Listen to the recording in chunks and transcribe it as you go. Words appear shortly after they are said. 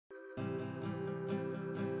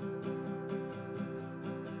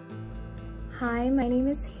Hi, my name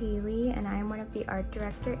is Haley and I am one of the art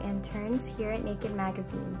director interns here at Naked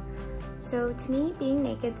Magazine. So to me, being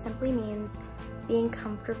naked simply means being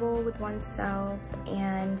comfortable with oneself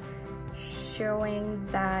and showing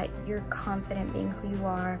that you're confident being who you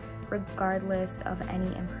are regardless of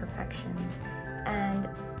any imperfections. And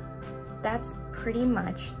that's pretty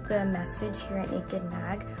much the message here at Naked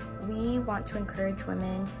Mag. We want to encourage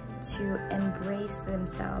women to embrace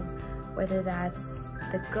themselves, whether that's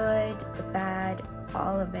the good, the bad,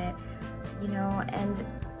 all of it, you know, and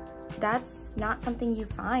that's not something you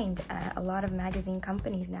find at a lot of magazine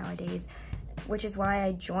companies nowadays, which is why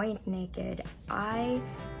I joined Naked. I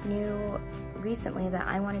knew recently that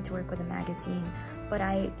I wanted to work with a magazine, but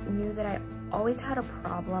I knew that I always had a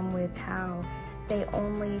problem with how they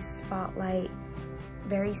only spotlight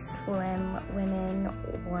very slim women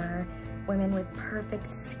or women with perfect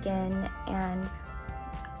skin, and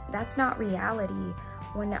that's not reality.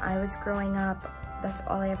 When I was growing up, that's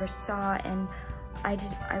all I ever saw, and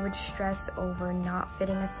I would stress over not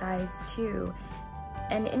fitting a size 2.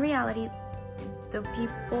 And in reality, the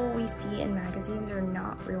people we see in magazines are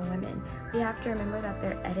not real women. We have to remember that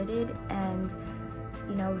they're edited and,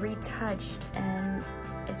 you know, retouched, and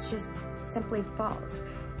it's just simply false.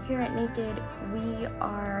 Here at Naked, we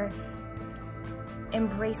are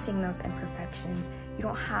embracing those imperfections. You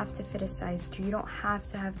don't have to fit a size 2, you don't have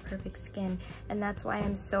to have perfect skin, and that's why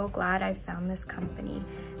I'm so glad I found this company,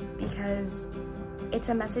 because it's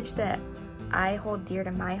a message that I hold dear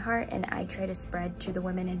to my heart and I try to spread to the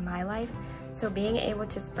women in my life. So being able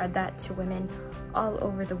to spread that to women all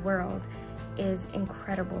over the world is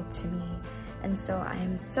incredible to me, and so I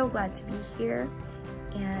am so glad to be here.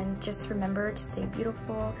 And just remember to stay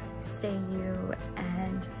beautiful, stay you,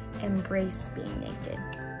 and embrace being naked.